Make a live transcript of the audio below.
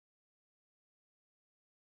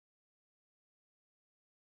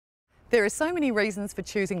There are so many reasons for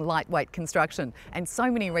choosing lightweight construction and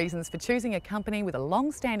so many reasons for choosing a company with a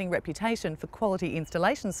long-standing reputation for quality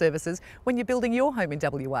installation services when you're building your home in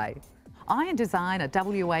WA. Iron Design are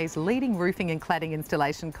WA's leading roofing and cladding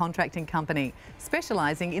installation contracting company,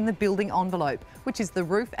 specialising in the building envelope, which is the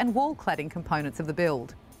roof and wall cladding components of the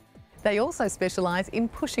build. They also specialise in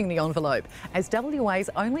pushing the envelope as WA's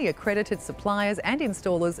only accredited suppliers and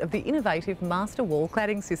installers of the innovative Masterwall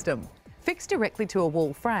cladding system. Fixed directly to a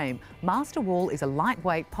wall frame, Masterwall is a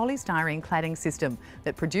lightweight polystyrene cladding system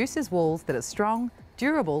that produces walls that are strong,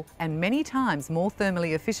 durable and many times more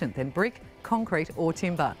thermally efficient than brick, concrete or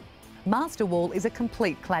timber. Masterwall is a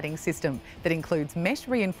complete cladding system that includes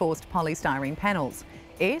mesh-reinforced polystyrene panels,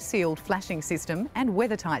 air-sealed flashing system and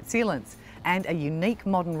weathertight sealants, and a unique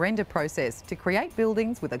modern render process to create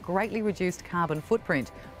buildings with a greatly reduced carbon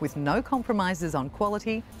footprint with no compromises on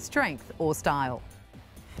quality, strength or style.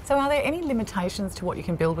 So are there any limitations to what you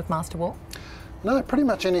can build with Masterwall? No, pretty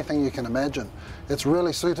much anything you can imagine. It's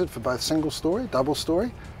really suited for both single storey, double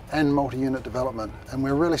storey and multi-unit development, and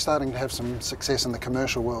we're really starting to have some success in the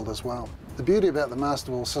commercial world as well. The beauty about the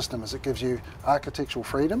Masterwall system is it gives you architectural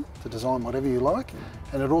freedom to design whatever you like,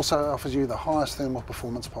 and it also offers you the highest thermal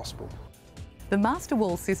performance possible. The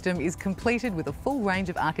Masterwall system is completed with a full range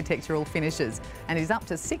of architectural finishes and is up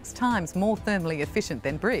to 6 times more thermally efficient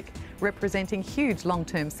than brick, representing huge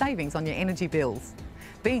long-term savings on your energy bills.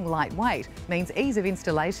 Being lightweight means ease of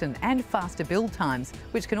installation and faster build times,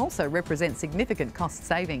 which can also represent significant cost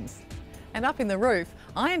savings. And up in the roof,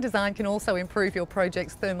 Iron Design can also improve your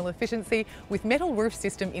project's thermal efficiency with metal roof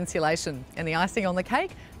system insulation. And the icing on the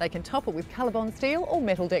cake, they can top it with Colorbond steel or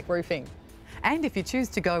metal deck roofing. And if you choose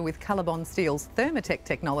to go with Colorbond Steel's Thermatech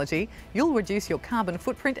technology, you'll reduce your carbon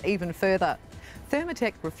footprint even further.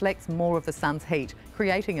 Thermatech reflects more of the sun's heat,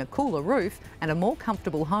 creating a cooler roof and a more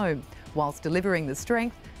comfortable home, whilst delivering the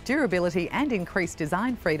strength, durability and increased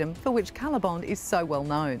design freedom for which Colorbond is so well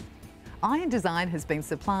known. Iron Design has been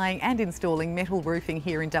supplying and installing metal roofing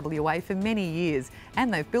here in WA for many years,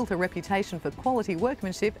 and they've built a reputation for quality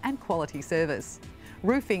workmanship and quality service.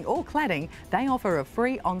 Roofing or cladding, they offer a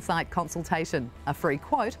free on-site consultation, a free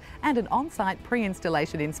quote and an on-site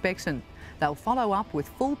pre-installation inspection. They'll follow up with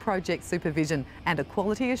full project supervision and a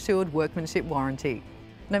quality-assured workmanship warranty.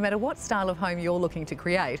 No matter what style of home you're looking to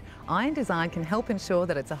create, Iron Design can help ensure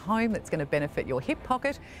that it's a home that's going to benefit your hip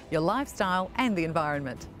pocket, your lifestyle and the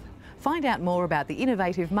environment. Find out more about the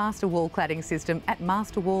innovative Masterwall cladding system at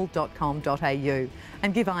masterwall.com.au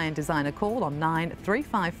and give Iron Design a call on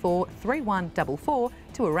 9354 3144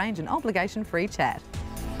 to arrange an obligation-free chat.